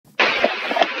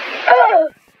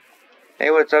Hey,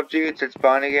 what's up, dudes? It's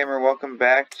Bonnie Gamer. Welcome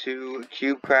back to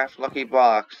CUBECRAFT Lucky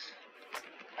Box.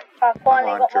 I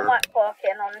finally got my mic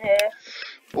working on here.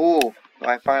 Ooh,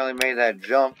 I finally made that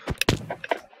jump.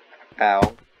 Ow.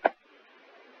 Do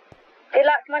you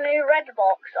like my new red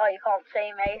box? Oh, you can't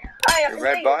see me. Oh, The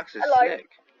red box is sick.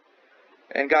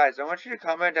 And guys, I want you to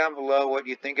comment down below what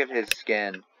you think of his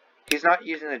skin. He's not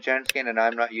using the gen skin, and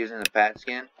I'm not using the pat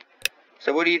skin.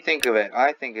 So what do you think of it?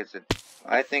 I think it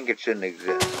shouldn't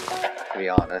exist, to be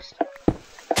honest.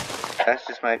 That's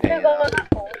just my opinion.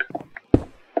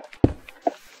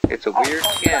 It's a weird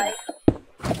skin.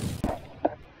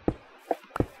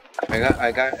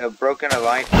 I got a broken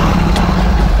light.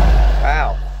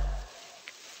 Ow.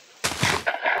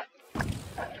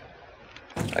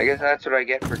 I guess that's what I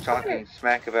get for talking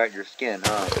smack about your skin,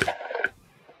 huh?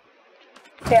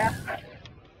 Yeah.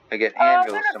 I get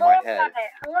anvils to my head. I'm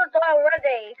gonna die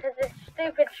already because this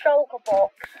stupid shulker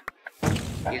box.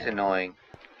 He's annoying.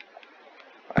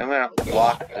 I'm gonna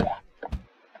block it.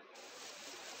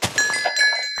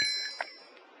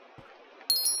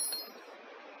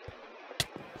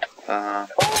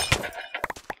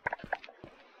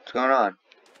 What's going on?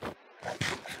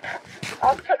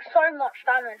 I've took so much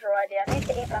damage already. I need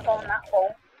to eat my golden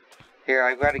apple. Here,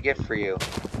 I've got a gift for you.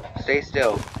 Stay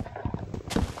still.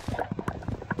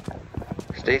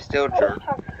 Stay still, jerk.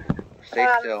 Stay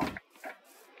still.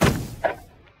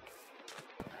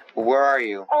 Where are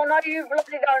you? Oh no, you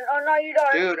bloody don't. Oh no, you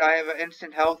don't. Dude, I have an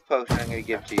instant health potion I'm gonna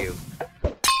give to you.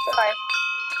 Okay.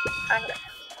 Thanks.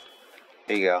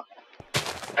 Here you go.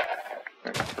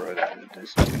 I'm gonna throw that at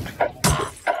this dude.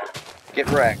 Get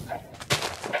wrecked.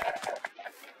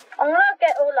 I'm gonna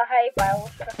get all the hay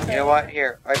bales. You know what?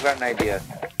 Here, I've got an idea.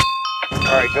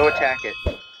 Alright, go attack it.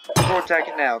 Go attack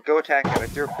it now. Go attack it. I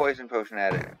threw a poison potion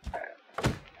at it.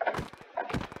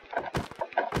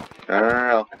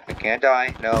 No. I can't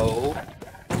die. No.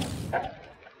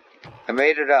 I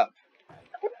made it up.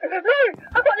 No!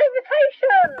 I got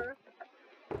levitation!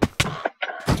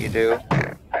 You do?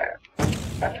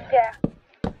 Yeah.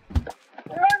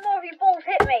 No more of your balls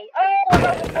hit me. Oh,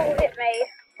 another ball hit me.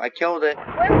 I killed it.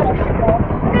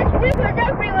 There's supers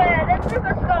everywhere. There's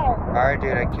super skulls. Alright,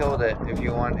 dude, I killed it. If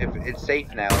you want, if it's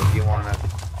safe now, if you wanna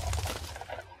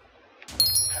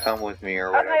come with me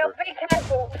or whatever. Okay, be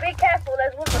careful. Be careful.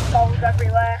 There's super skulls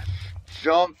everywhere.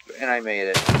 Jump, and I made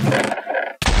it.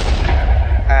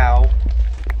 Ow.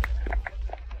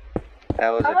 That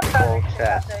was a full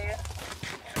chest.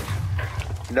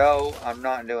 No, I'm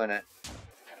not doing it.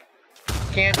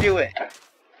 Can't do it.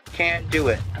 Can't do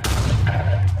it.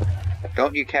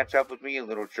 Don't you catch up with me, you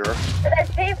little jerk. There's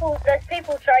people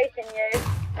chasing you.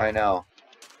 I know.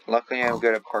 Luckily I'm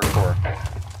good at parkour.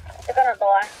 You're gonna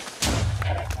die.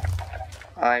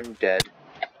 I'm dead.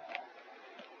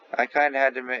 I kinda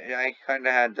had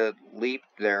to leap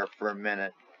there for a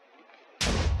minute.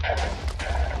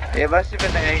 It must have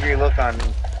been the angry look on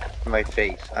my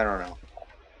face. I don't know.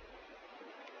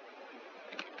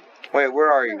 Wait, where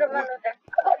are you?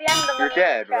 You're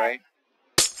dead, right?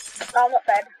 No, I'm not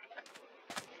dead.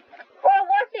 Oh,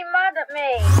 why is he mad at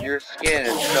me? Your skin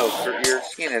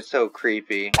is so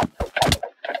creepy. No.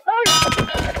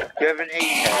 You have an 8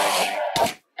 head, I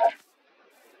think.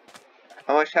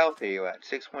 How much health are you at?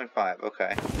 6.5.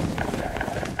 Okay.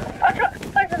 I tried to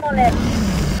poison on him.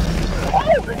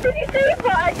 Oh, did you see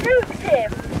that? I juked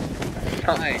him.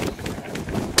 Nice.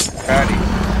 Howdy.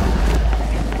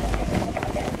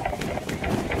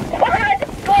 I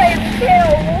just got him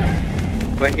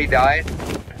killed. Wait, he died?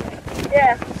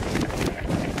 Yeah.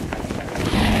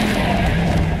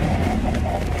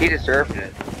 He deserved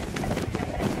it.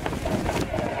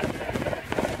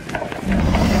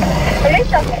 At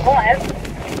least I'm alive.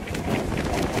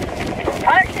 I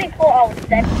actually thought I was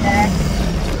dead there.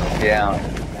 Yeah.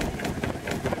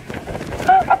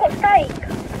 Oh, I got steak.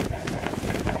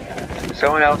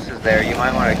 Someone else is there. You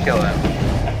might want to kill him.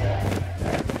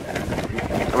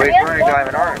 So he's wearing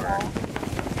diamond armor.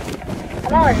 I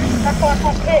know. That's why I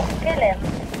can't kill him.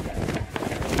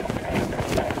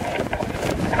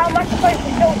 How am I supposed to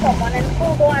kill someone in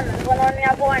full diamonds when only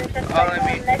have one just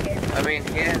negative? I mean,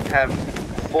 he didn't have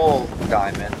full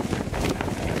diamond.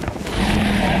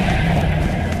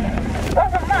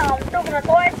 Doesn't matter, I'm still gonna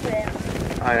die to him.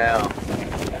 I know.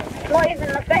 Not even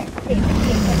the best team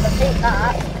can defeat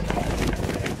that.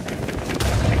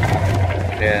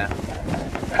 Yeah.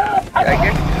 I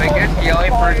guess the only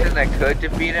person that could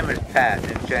defeat him is Pat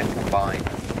and Jen combined.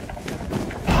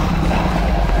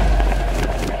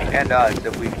 And us,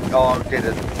 if we all did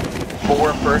a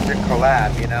 4-person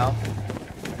collab, you know?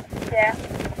 Yeah.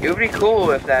 It would be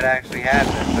cool if that actually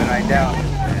happened, but I doubt it.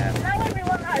 Now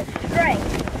everyone has strength.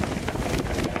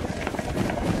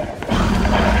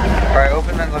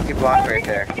 block right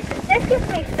there. This gives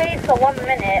me speed for 1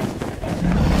 minute.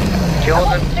 Kill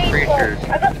the creatures.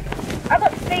 I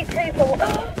got speed 2 for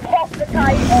hot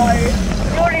potato.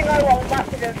 You already know what I'm about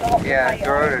to do for hot potato. Yeah,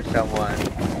 throw it at someone.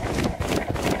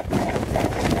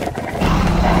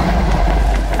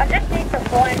 I just need to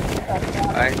find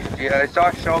someone. I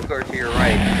saw Shulker to your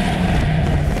right.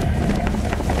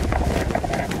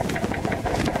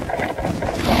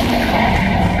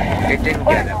 It didn't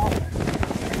get him.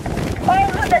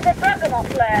 Oh look, there's a dragon up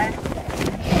there.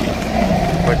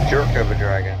 What jerk of a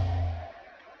dragon.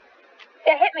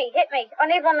 Yeah, hit me. I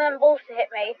need one of them balls to hit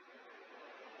me.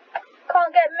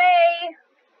 Can't get me.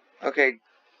 Okay,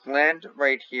 land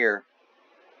right here.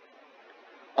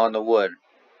 On the wood.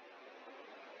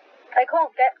 They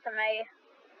can't get to me.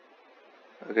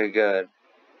 Okay, good.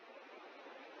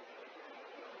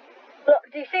 Look,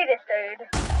 do you see this dude?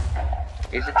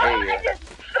 He's an I idiot. just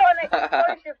shot an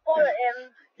explosive bullet at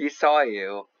him. He saw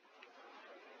you.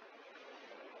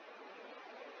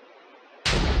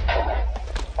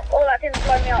 Oh, that didn't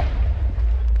blow me up.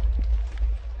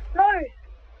 No.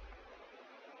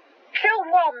 Shield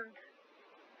wand.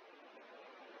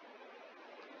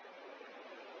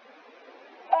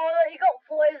 Oh, look, you got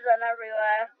poison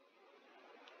everywhere.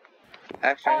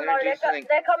 Actually, I'm gonna do something.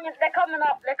 They're coming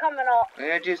up. I'm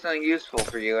gonna do something useful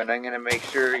for you, and I'm gonna make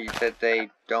sure that they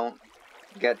don't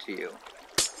get to you.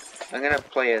 I'm gonna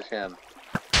play as him.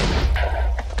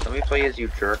 Let me play as you,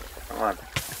 jerk. Come on.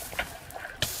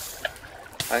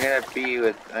 I'm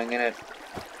gonna.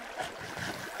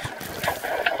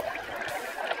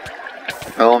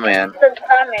 Oh man. Instant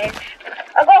damage.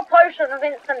 I got a potion of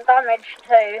instant damage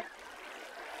too.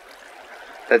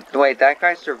 Wait, that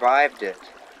guy survived it.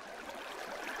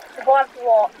 Survived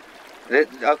what?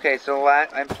 Okay, so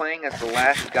I'm playing as the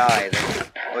last guy.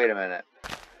 Wait a minute.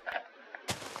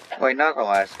 Wait, not the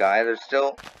last guy. There's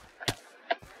still.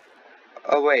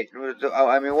 Oh wait. Oh,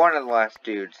 I mean one of the last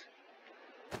dudes.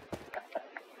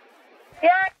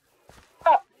 Yeah.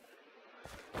 Oh.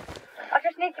 I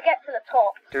just need to get to the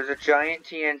top. There's a giant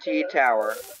TNT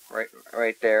tower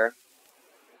right there.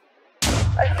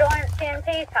 A giant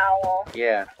TNT tower.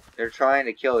 Yeah, they're trying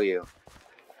to kill you.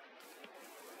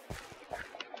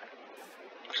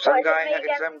 Some What, guy. is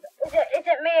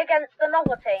it me against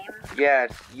another team? Yeah,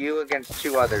 it's you against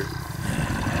 2 others.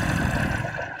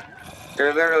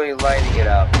 They're literally lighting it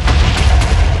up.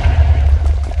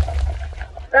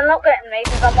 They're not getting me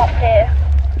because I'm up here.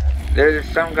 There's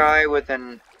some guy with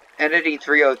an Entity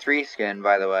 303 skin,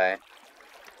 by the way.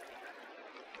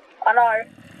 I know.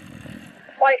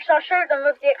 Wait, shall I shoot them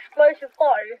with the explosive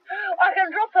bow? I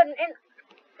can drop there's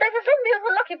a zombie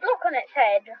with a lucky block on its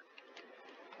head.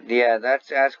 Yeah,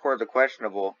 that's Ascor the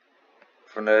Questionable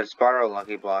from the Sparrow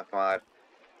Lucky Block mod.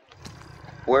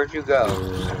 Where'd you go?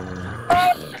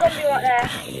 Oh, zombie right there.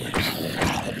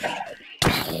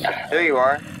 There you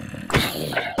are.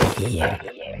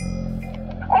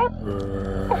 Oh,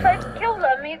 so if you kill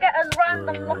them, you get a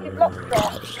random lucky block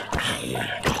drop.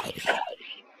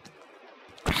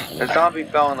 The zombie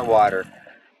fell in the water.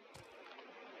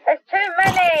 There's too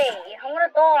many. I'm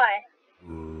gonna die.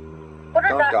 What did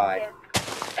Don't that die. give?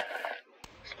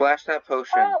 Splash that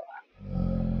potion. Oh.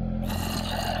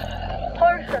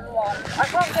 Potion one. I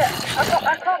can't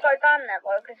go down there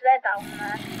though, because they're down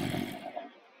there.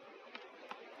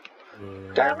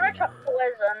 I'm gonna chuck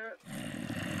poison.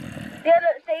 Yeah,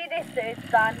 look, see this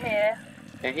dude's down here.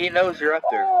 And he knows you're up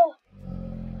there. Oh.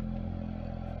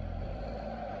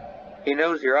 He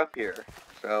knows you're up here,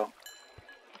 so.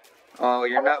 Oh,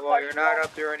 you're not. Well, you're not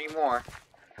up there anymore.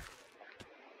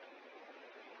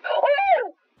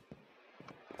 Oh!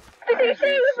 Did you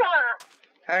see that?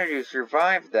 How did you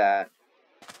survive that?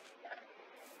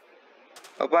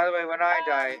 Oh, by the way, when I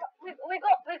die. We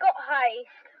got haste.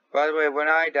 By the way, when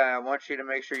I die, I want you to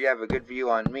make sure you have a good view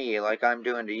on me, like I'm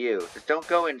doing to you. Just don't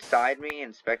go inside me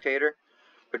in spectator,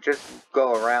 but just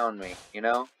go around me, you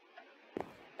know?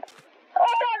 Oh!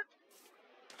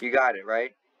 You got it,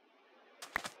 right?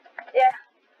 Yeah.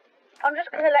 I'm just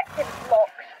collecting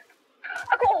blocks.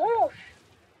 I got a horse.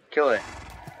 Kill it.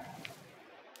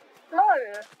 No.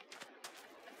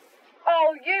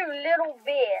 Oh, you little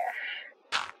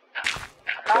bitch.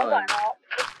 No, Kill him. why not?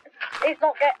 He's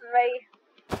not getting me.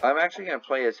 I'm actually gonna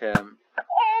play as him.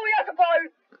 Oh, he has a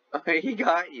bow. He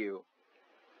got you.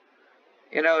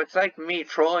 You know, it's like me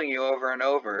trolling you over and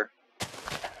over.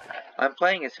 I'm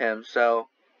playing as him, so...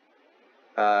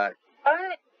 I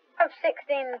only have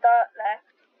 16 dirt left.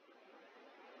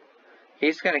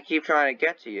 He's gonna keep trying to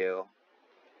get to you.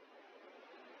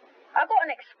 I got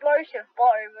an explosive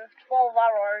bow with 12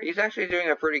 arrows. He's actually doing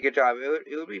a pretty good job.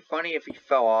 It would be funny if he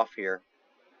fell off here.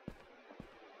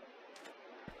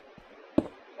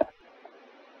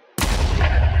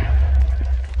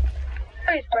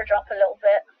 Cruise bridge up a little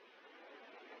bit.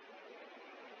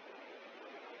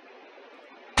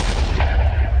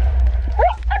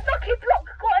 What? A lucky block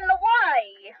got in the way!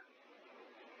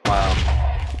 Wow.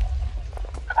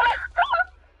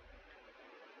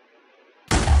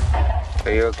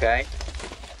 Are you okay?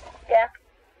 Yeah.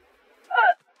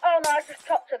 Oh no, I just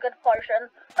chopped a good potion.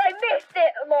 They missed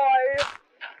it, though!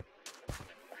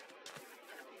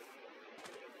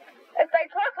 If they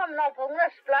try coming up, I'm gonna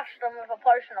splash them with a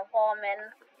potion of harming.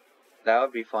 That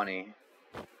would be funny.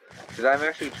 Because I'm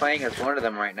actually playing as one of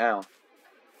them right now.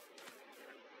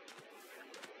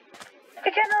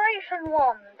 Regeneration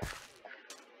wand.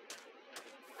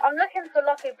 I'm looking for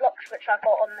lucky blocks which I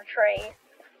got on the tree.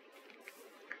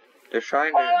 They're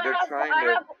trying to, I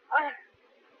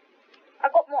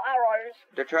got more arrows.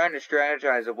 they're trying to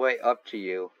strategize a way up to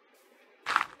you.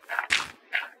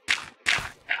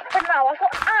 But no, I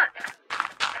got axe.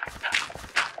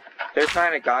 They're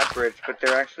trying to God bridge, but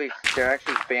they're actually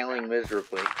failing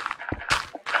miserably.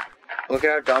 Look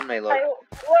at how dumb they look. Hey,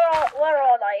 where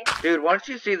are they? Dude, once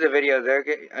you see the video, you're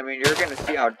gonna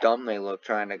see how dumb they look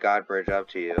trying to God bridge up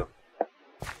to you.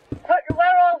 But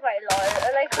where are they, Lo?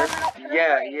 Are they coming up to the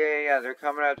tree? Yeah, they're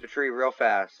coming up the tree real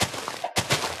fast.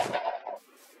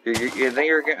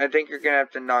 I think you're gonna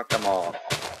have to knock them off.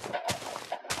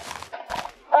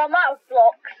 Oh, I'm out of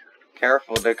blocks.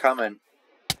 Careful, they're coming.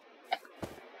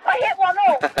 I hit one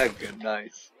off. Good,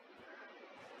 nice.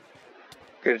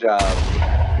 Good job.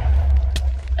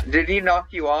 Did he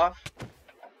knock you off?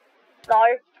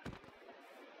 No.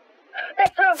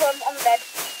 There's two of them. I'm dead.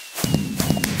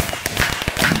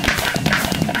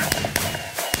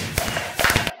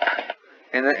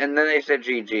 And then they said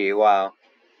GG. Wow.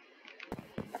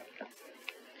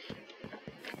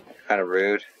 Kind of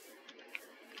rude.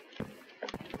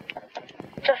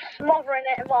 Just smothering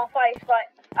it in my face like,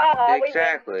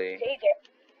 Exactly. We win.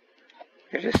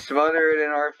 You just smother it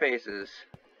in our faces.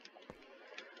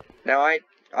 Now I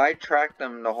tracked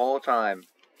them the whole time.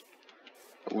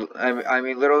 I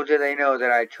mean, little did they know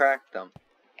that I tracked them.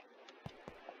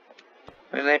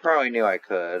 I mean, they probably knew I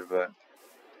could, but...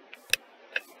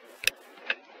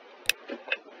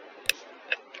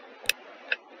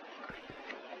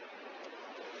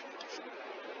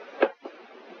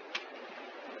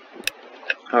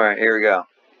 Alright, here we go.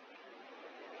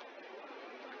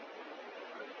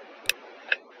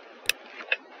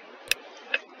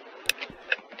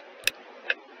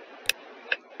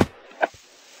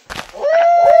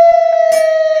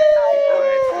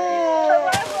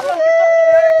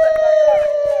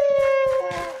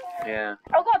 Yeah.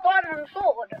 I've got a diamond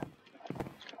sword.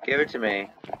 Give it to me.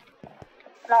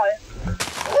 No.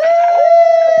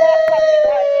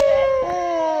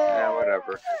 Yeah,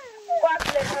 whatever.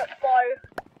 Grappling hook bow.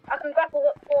 I can grapple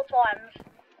hook 4 times.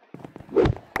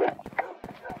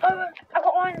 Oh, I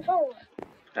got iron tools.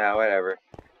 Yeah, whatever.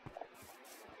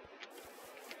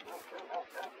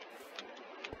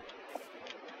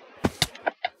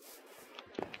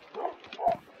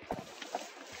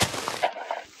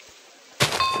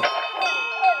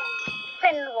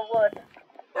 Wood.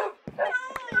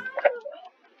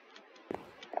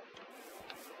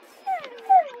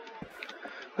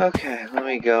 Okay, let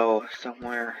me go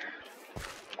somewhere.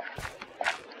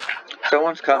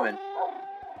 Someone's coming.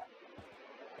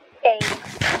 Hey.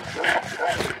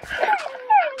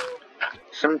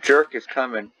 Some jerk is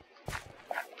coming.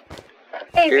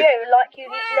 Hey, you, like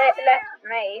you left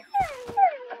me.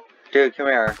 Dude, come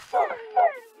here.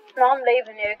 No, I'm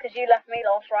leaving you because you left me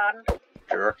last round.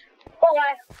 Jerk.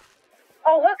 Bye.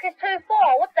 Oh, hook is too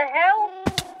far. What the hell?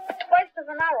 Waste of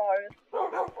an arrow.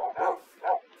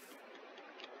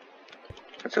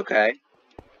 That's okay.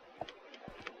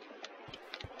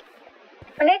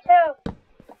 I need to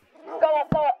go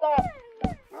up.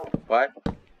 What?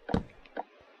 Look,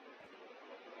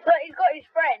 he's got his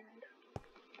friend.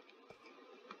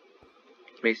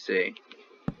 Let me see.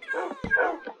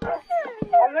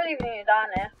 I'm leaving you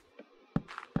down here.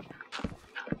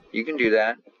 You can do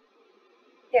that.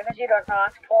 Yeah, because you don't know how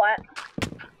to fight.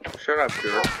 Shut up,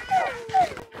 jerk.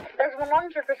 There's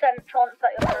 100% chance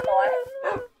that you're gonna die.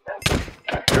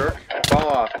 Jerk. Fall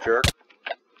off, jerk.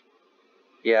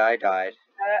 Yeah, I died.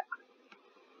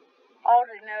 I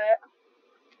already knew it.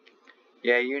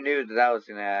 Yeah, you knew that was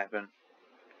gonna happen.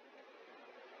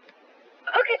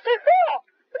 Okay, so far!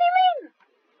 What do you mean?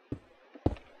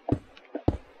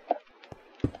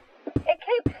 It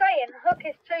keeps saying hook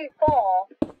is too far.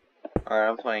 Alright,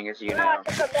 I'm playing as you No, now.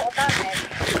 I took a lot of damage.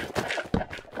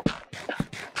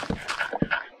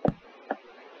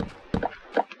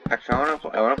 Actually,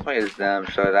 I wanna play as them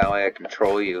so that way I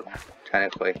control you,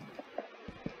 technically.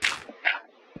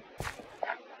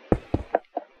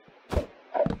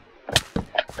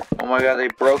 my god, they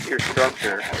broke your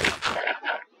structure.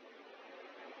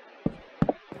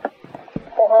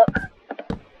 Fuck.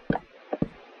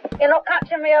 You're not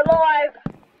catching me alive.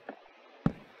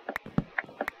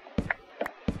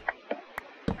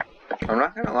 I'm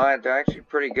not gonna lie, they're actually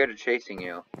pretty good at chasing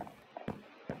you.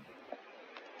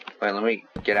 Wait, let me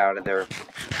get out of their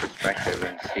perspective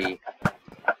and see.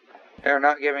 They're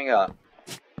not giving up.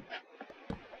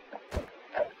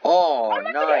 Oh,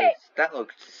 nice. That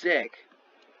looks sick.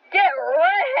 Get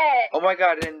wrecked. Oh my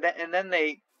god, and then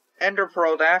they ender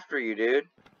pearled after you, dude.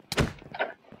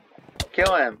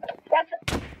 Kill him. I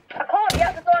can't, he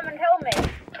has a diamond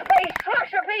helmet. But he's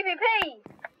crushed your PvP.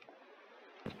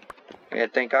 Yeah,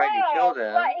 thank God you killed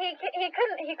him. But he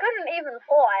couldn't even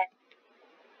fight.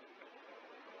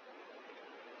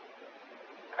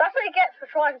 That's what he gets for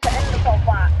trying to end the whole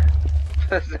back.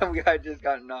 Some guy just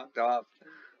got knocked off.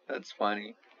 That's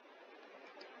funny.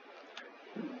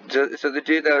 So the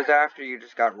dude that was after you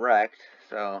just got wrecked,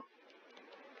 so...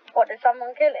 What, did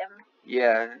someone kill him?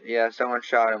 Yeah, someone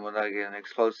shot him with like an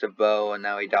explosive bow and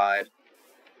now he died.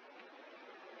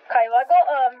 Okay, well I got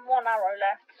 1 arrow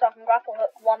left, so I can grapple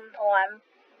hook 1 time.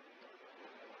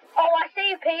 Oh, I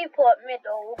see people at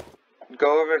middle.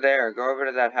 Go over there, go over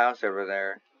to that house over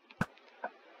there.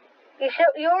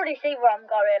 You already see where I'm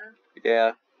going.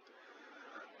 Yeah.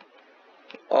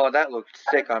 Oh, that looked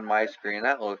sick on my screen.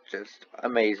 That looked just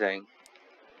amazing.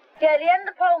 Yeah, the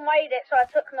ender pearl made it, so I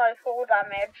took no fall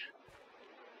damage.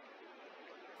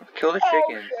 Kill the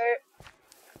chickens. Shoot.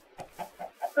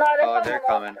 No, they're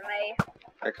coming after me.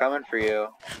 They're coming for you.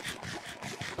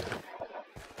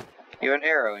 You have an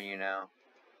arrow in you now.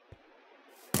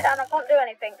 Yeah, and I can't do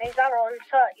anything. These arrows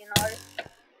hurt, you know.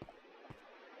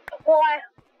 Why?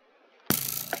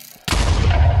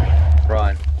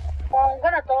 Run. Well, I'm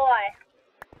gonna die.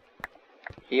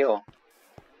 Heal.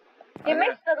 You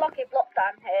missed the lucky block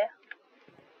down here.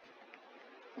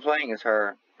 I'm playing as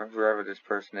her, or whoever this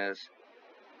person is.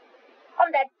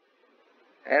 I'm dead.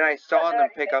 And I saw them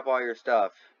pick up all your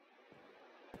stuff.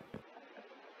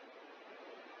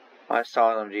 I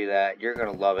saw them do that. You're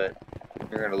gonna love it.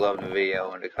 You're gonna love the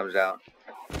video when it comes out.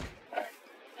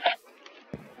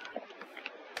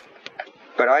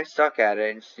 But I suck at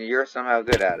it, and you're somehow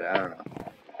good at it. I don't know.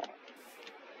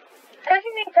 Because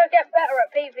you need to get better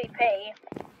at PvP.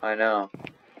 I know.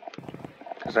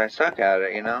 Because I suck at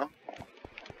it, you know?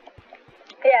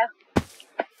 Yeah.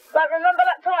 Like, remember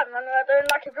that time when we were doing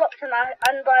lucky blocks and I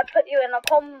put you in a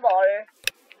combo?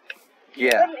 Yeah.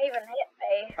 You couldn't even hit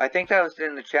me. I think that was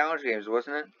in the challenge games,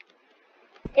 wasn't it?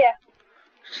 Yeah.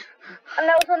 And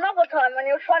there was another time when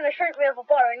you were trying to shoot me with a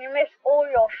bow and you missed all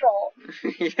your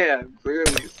shots. Yeah, I'm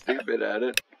clearly stupid at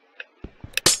it.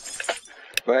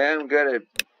 But I am good at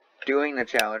doing the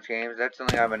challenge games. That's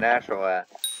something I'm a natural at.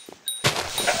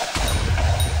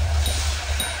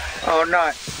 Oh,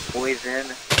 not poison.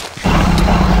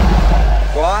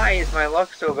 Why is my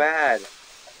luck so bad?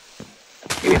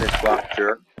 Give me this block,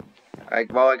 jerk.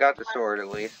 Well, I got the sword at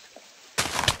least.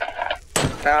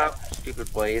 Stop,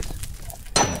 stupid blaze.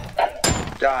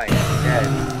 Die, dead.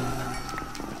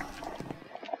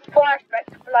 Flashback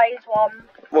blaze one.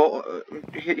 Well,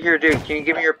 here, dude, can you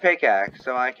give me your pickaxe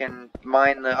so I can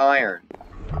mine the iron?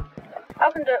 I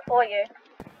can do it for you.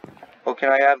 Well, can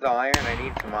I have the iron? I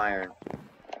need some iron.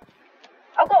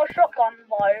 I've got a shotgun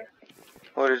bow.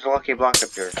 Oh, there's a lucky block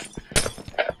up here.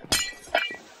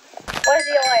 Where's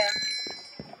the iron?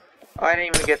 I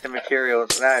didn't even get the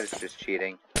materials. That is just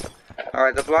cheating.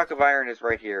 Alright, the block of iron is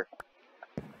right here.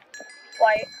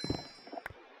 Wait.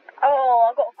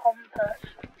 Oh, I got a compass.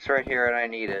 It's right here and I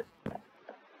need it.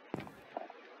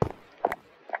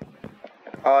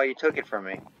 Oh, you took it from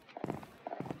me.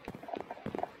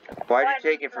 Why'd you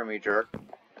take it from me, jerk?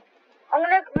 I'm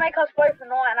gonna make us both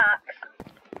an iron axe.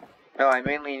 No, I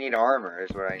mainly need armor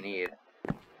is what I need.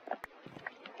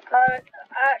 No,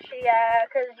 actually, yeah,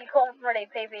 because you can't really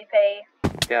PvP.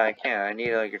 Yeah, I can. I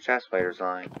need like a chest plate or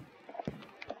something.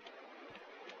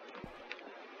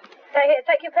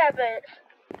 Take your pair boots.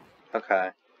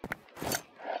 Okay.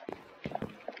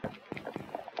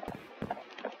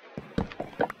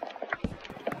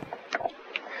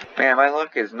 Man, my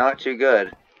luck is not too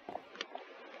good.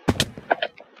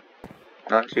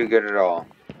 Not too good at all.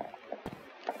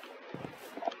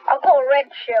 I've got a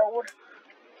red shield.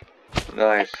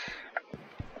 Nice.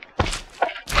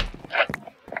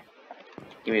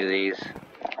 Give me these.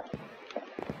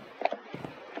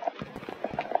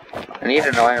 I need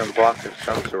an iron block of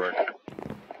some sort.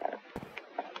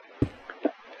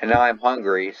 And now I'm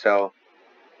hungry, so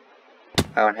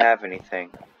I don't have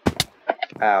anything.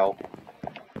 Ow.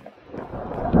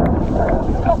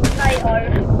 Got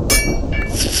potatoes.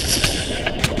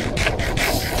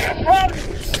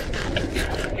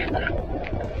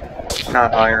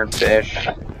 Not iron fish.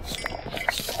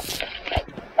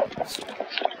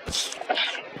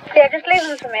 Yeah, just leave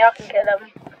them to me. I can kill them.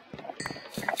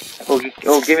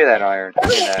 Oh, give me that iron. Give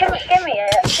me that. Give me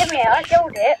it. Give me it. I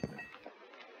killed it.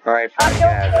 Alright, fine, you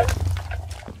can have it.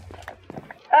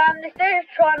 This dude is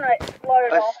trying to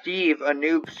explode off. Steve, a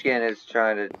noob skin is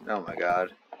trying to... Oh my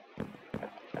god.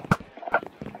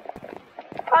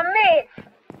 I missed.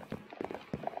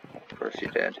 Of course you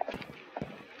did.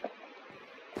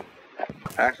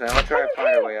 Actually, I'm gonna try to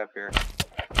find a way up here.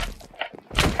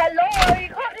 Hello, you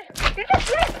can't just... You just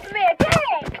left me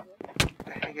again! What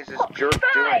the heck is this jerk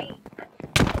doing?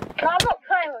 No, I'm not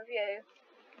playing with you.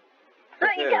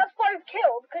 Look, you get us both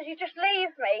killed because you just leave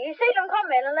me. You see them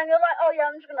coming and then you're like, oh yeah,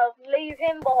 I'm just gonna leave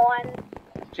him behind.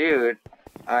 Dude,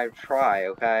 I try,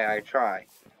 okay? I try.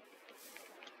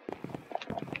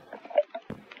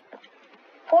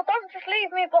 Well, don't just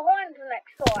leave me behind the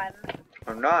next time.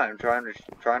 I'm not. I'm trying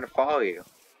to follow you.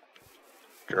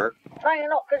 Jerk. No, you're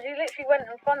not, because you literally went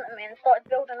in front of me and started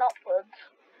building upwards.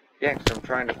 Yeah, because I'm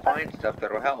trying to find stuff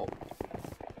that'll help.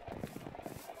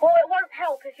 Well, it won't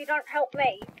help if you don't help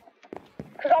me.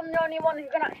 Because I'm the only one who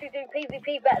can actually do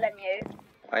PvP better than you.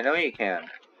 I know you can.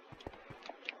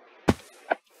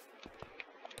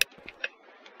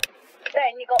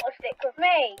 Then you got to stick with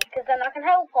me, because then I can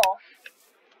help us.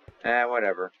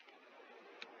 Whatever.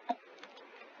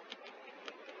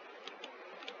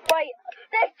 Wait,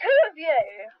 there's two of you!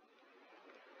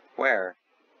 Where?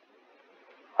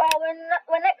 Oh,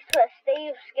 we're next to a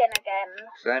Steve skin again.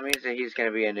 So that means that he's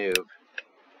gonna be a noob.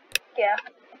 Yeah.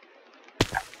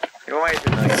 You know why it's a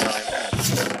million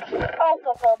times? Oh,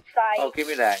 for God's sake. Oh, give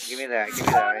me that. Give me that. Give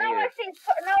me that. I need it.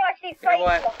 Now I see You know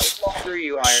what? Screw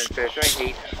you, Iron Fish. I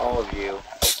hate all of you.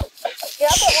 Yeah,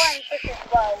 I've got Iron Fish as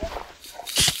well.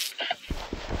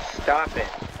 Stop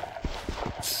it.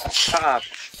 Stop.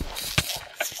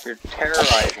 You're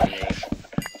terrorizing me.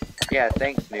 Yeah,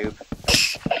 thanks, noob.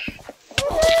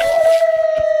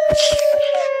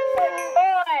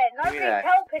 Boy, nobody's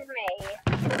helping me.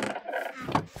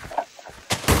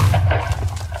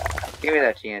 Give me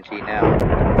that TNT now.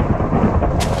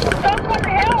 Someone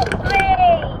help me!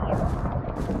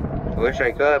 I wish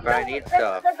I could, but I need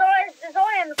stuff. There's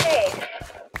iron fish.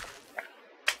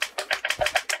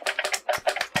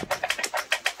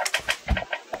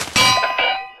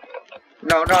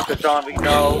 No, not the zombie.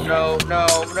 No, no, no,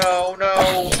 no,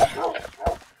 no.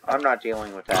 I'm not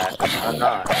dealing with that. I'm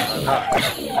not.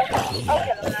 I'll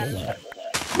get them then.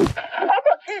 I've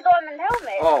got 2 diamond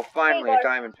helmets. Oh, finally a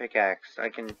diamond pickaxe. I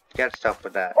can get stuff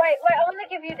with that. Wait, I want to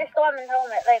give you this diamond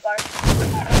helmet. There you go.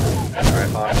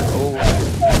 Alright, awesome. Oh.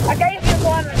 I gave you a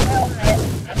diamond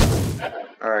helmet.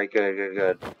 Alright,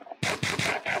 good.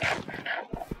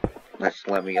 Let's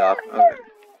let me up. Okay.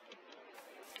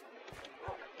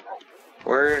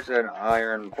 Where's an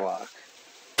iron block?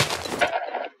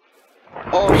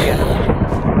 Oh, yeah.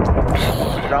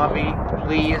 Zombie,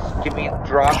 please give me,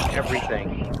 drop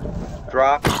everything.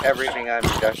 Drop everything, I'm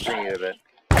in desperate need of it.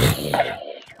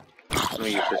 Let me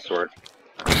use this sword.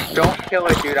 Don't kill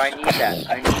it, dude, I need that.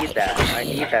 I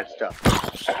need that stuff.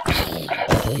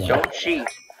 Don't cheat.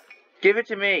 Give it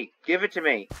to me. Give it to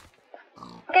me.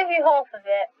 I'll give you half of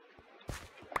it.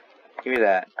 Give me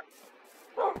that.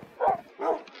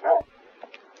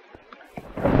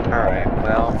 Alright,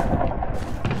 well.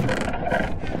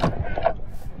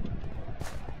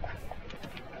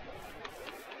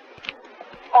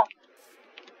 Oh.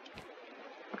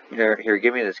 Here,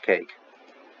 give me this cake.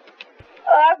 I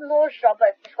have more stuff,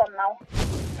 but it's gone now.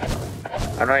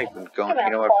 I'm not even going. You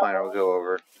know what? Fine, I'll go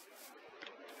over.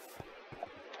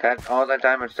 All that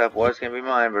diamond stuff was gonna be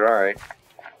mine, but alright.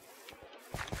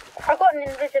 I got an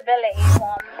invisibility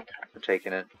wand. I'm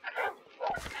taking it.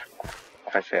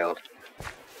 I failed.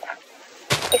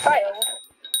 You failed?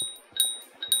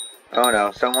 Oh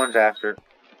no, someone's after.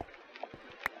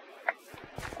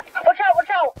 Watch out!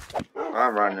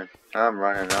 I'm running, I'm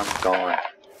going.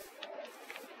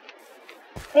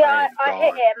 Yeah, I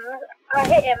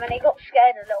hit him and he got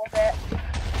scared a little bit.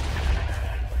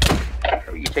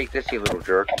 You take this, you little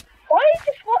jerk. Why are you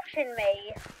just watching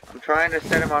me? I'm trying to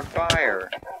set him on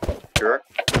fire. Jerk.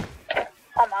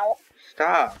 I'm out.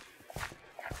 Stop.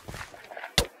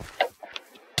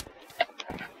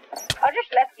 I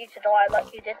just left you to die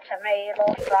like you did to me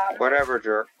last time. Whatever,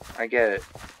 jerk. I get it.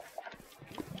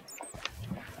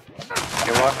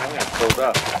 You know what? I'm gonna build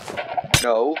up.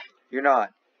 No, you're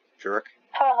not, jerk.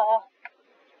 Haha.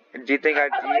 Do you think I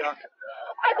got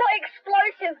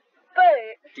explosive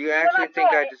boots. Do you actually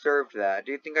think I deserved that?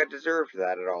 Do you think I deserved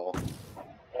that at all?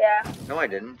 Yeah. No, I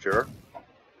didn't, jerk.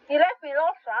 You left me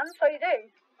last time, so you do.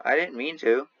 I didn't mean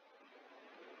to.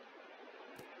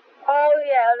 Oh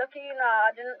yeah, look at you now.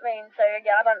 I didn't mean to.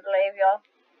 Yeah, I don't believe you.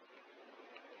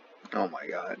 Oh my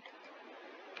god.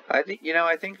 I think, you know,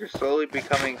 I think you're slowly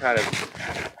becoming kind of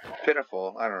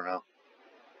pitiful. I don't know.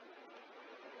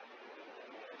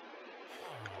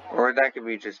 Or that could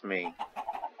be just me.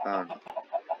 I don't know.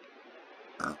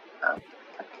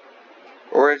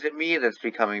 Or is it me that's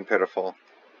becoming pitiful?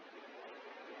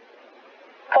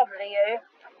 Probably you.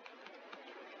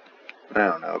 I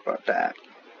don't know about that.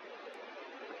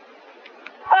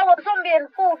 Oh, a zombie in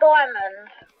full diamond.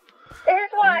 This is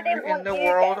why I didn't Where want in the you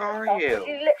world getting are the stuff, you? because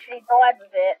you literally died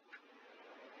with it.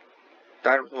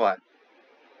 Died with what?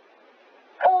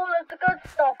 All of the good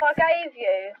stuff I gave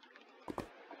you.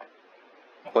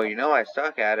 Well, you know I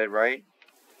suck at it, right?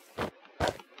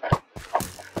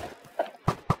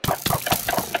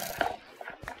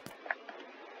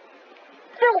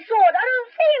 Still sword, I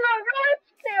don't see no life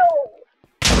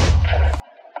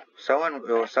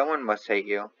still. Someone must hate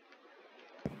you.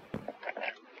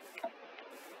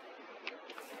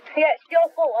 Yeah, it's your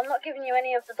fault. I'm not giving you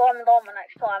any of the diamond armor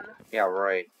next time. Yeah,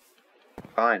 right.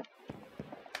 Fine.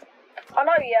 I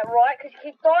know, yeah, right, because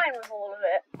you keep dying with all of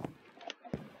it.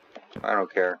 I don't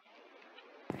care.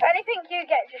 Anything you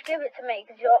get, just give it to me,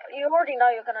 because you already know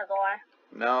you're going to die.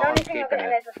 No, The I'm only thing you're keeping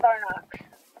getting it. is a stone axe.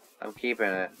 I'm keeping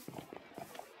it.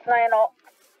 No, you're not.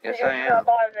 Yes, You're I just going am. to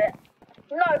die with it.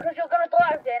 No, because you're going to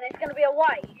die with it, and it's going to be a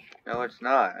waste. No, it's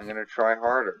not. I'm gonna try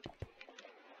harder.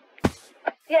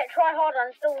 Yeah, try harder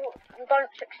and still don't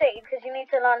succeed, because you need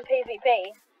to learn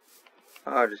PvP.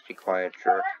 Oh, just be quiet,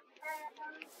 jerk.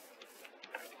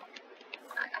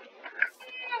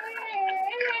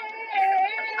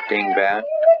 Dingbat.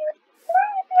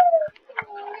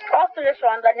 After this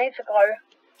round, I need to go,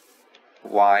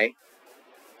 Why?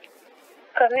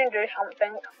 because I need to do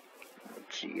something.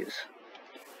 Jeez.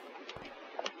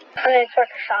 I need to take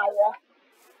a shower.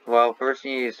 Well, first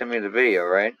you need to send me the video,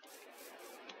 right?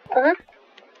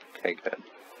 Okay, good.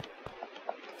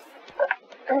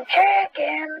 I'm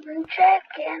checking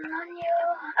on you.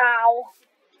 Ow.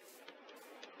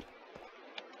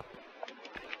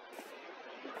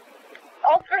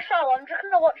 After the show, I'm just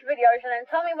gonna watch videos and then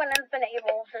tell me when Infinity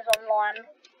Wars is online.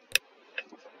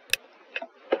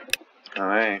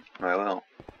 Alright, I will.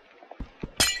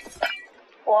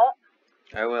 What?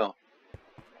 I will.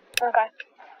 Okay.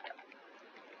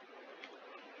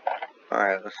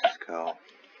 Alright, let's just go.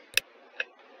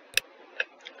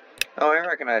 Oh, I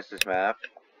recognize this map.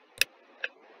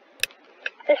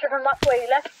 This is the map where you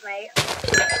left me.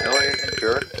 No, it isn't,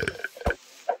 jerk.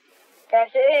 Yes,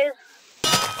 it is.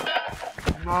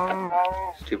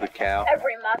 Stupid cow.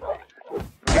 Every map.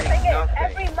 The thing is,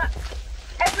 every map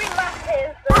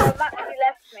is the map you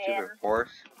left me in. Stupid horse.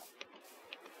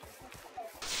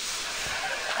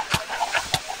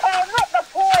 Oh, not the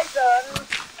poison!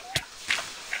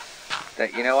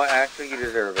 That, you know what? Actually, you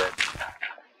deserve it.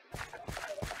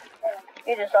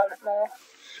 You deserve it more.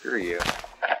 Screw you.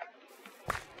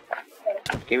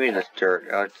 Give me this dirt.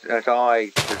 That's all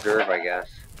I deserve, I guess.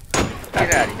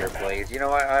 Get out of here, Blaze. You know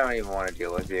what? I don't even want to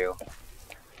deal with you.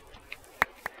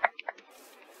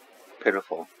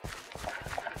 Pitiful.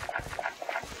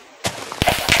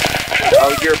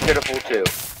 Oh, you're pitiful too.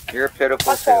 You're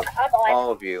pitiful too.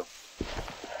 All of you.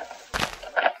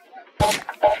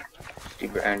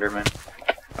 Stupid Enderman.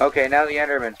 Okay, now the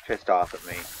Enderman's pissed off at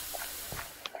me.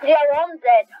 Yeah, I'm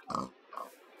dead.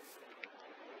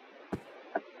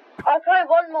 I'll play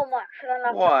one more match and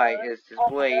then Why is this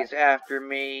Blaze after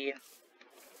me?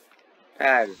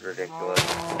 That is ridiculous.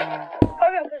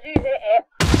 Probably because you hit it.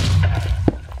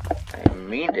 I didn't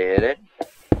mean to hit it.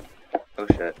 Oh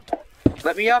shit.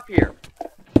 Let me up here.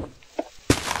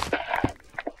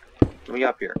 Let me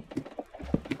up here.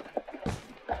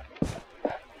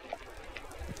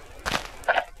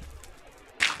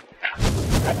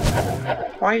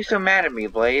 Why are you so mad at me,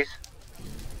 Blaze?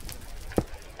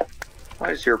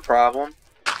 What is your problem?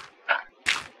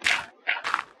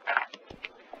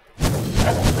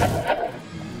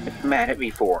 What are you mad at me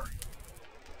for?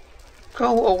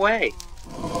 Go away.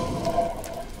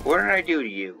 What did I do to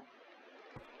you?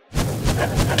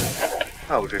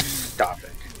 Oh, just stop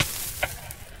it.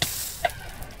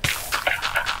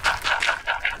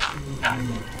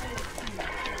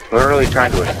 Literally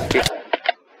trying to escape.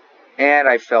 And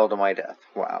I fell to my death.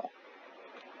 Wow.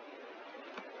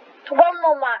 One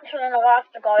more match and then I'll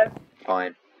have to go.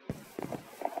 Fine.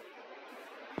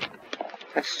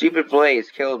 That stupid Blaze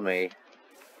killed me.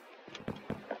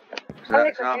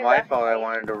 It's not my fault I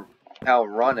wanted to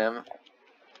outrun him.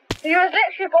 He was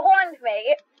literally behind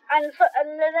me, and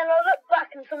then I looked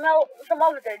back and some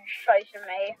other dude's chasing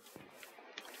me.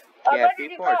 Yeah, where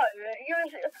did you go?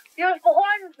 You was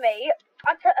behind me,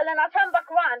 and then I turned back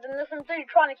around and there's some dude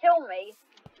trying to kill me.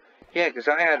 Yeah, because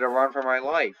I had to run for my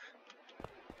life.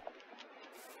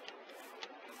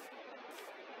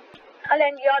 And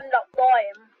then you ended up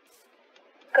dying.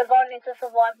 Because I need to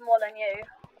survive more than you.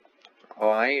 Oh,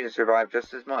 I need to survive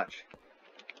just as much.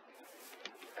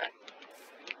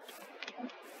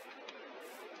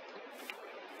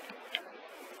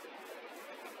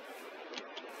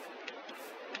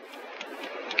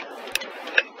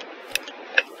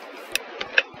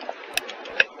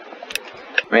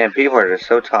 Man, people are just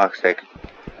so toxic.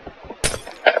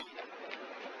 But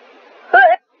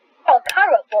it's got a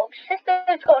carrot box. This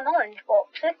dude's got an orange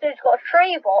box. This dude's got a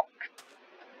tree box.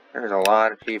 There's a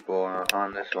lot of people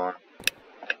on this one.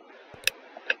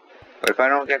 But if I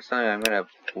don't get something, I'm gonna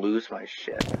lose my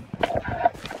shit.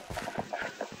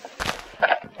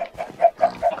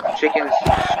 Chickens,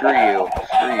 screw you.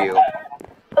 Screw you.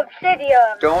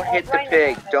 Obsidian. Don't hit the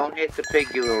pig. Don't hit the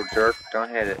pig, you little jerk. Don't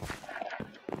hit it.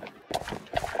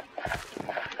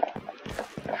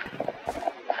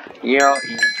 You know,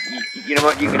 you know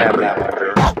what? You can have that one,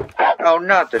 jerk. Oh,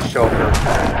 not the shulker,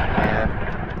 man.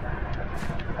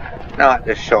 Not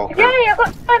the shulker. Yeah, I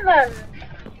got diamonds.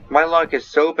 My luck is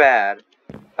so bad.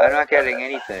 I'm not getting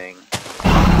anything.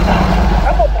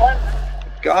 I got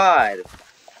diamonds. God.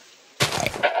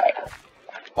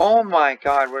 Oh my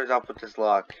God, what is up with this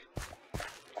luck?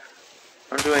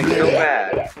 I'm doing so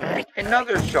bad.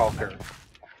 Another shulker.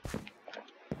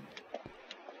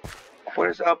 What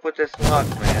is up with this luck,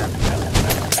 man?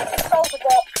 Oh, the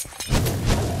box.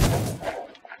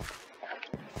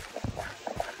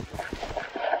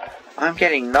 I'm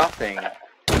getting nothing.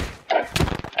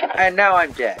 And now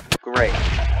I'm dead. Great.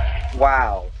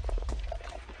 Wow.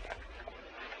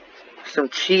 Some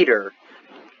cheater.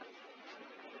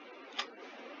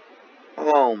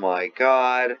 Oh my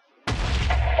God.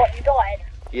 What, you died?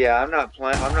 Yeah, I'm not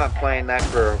playing that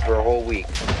for a whole week.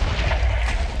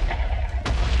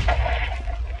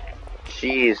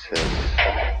 Jesus.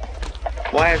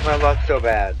 Why is my luck so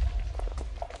bad?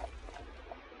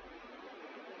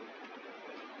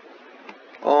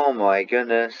 Oh my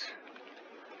goodness.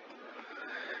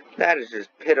 That is just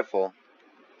pitiful.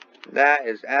 That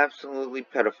is absolutely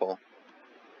pitiful.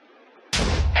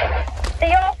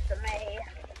 Stay after me.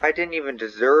 I didn't even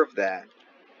deserve that.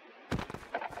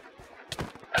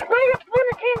 I want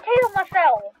to TNT on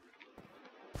myself.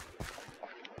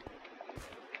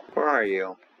 Where are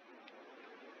you?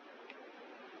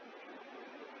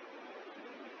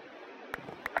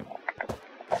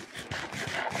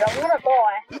 I want to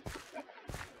die.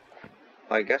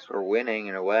 Well, I guess we're winning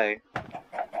in a way.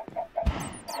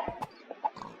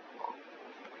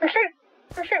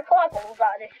 Shoot fireballs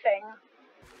out of this thing.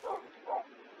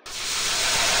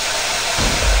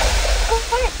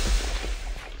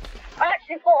 I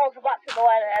actually thought I was about to go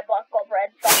out there, but I've got red,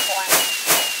 so I'm fine.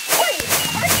 Wait,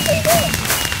 how did you do it?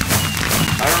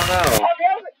 I don't know. Oh,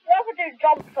 the other dude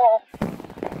jumped off.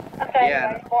 Okay, Yeah,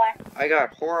 anyway, bye. I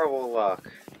got horrible luck.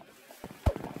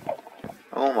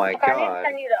 Oh my Okay, God.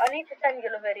 I need to send you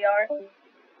the video.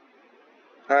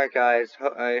 Alright guys,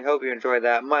 I hope you enjoyed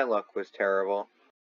that. My luck was terrible.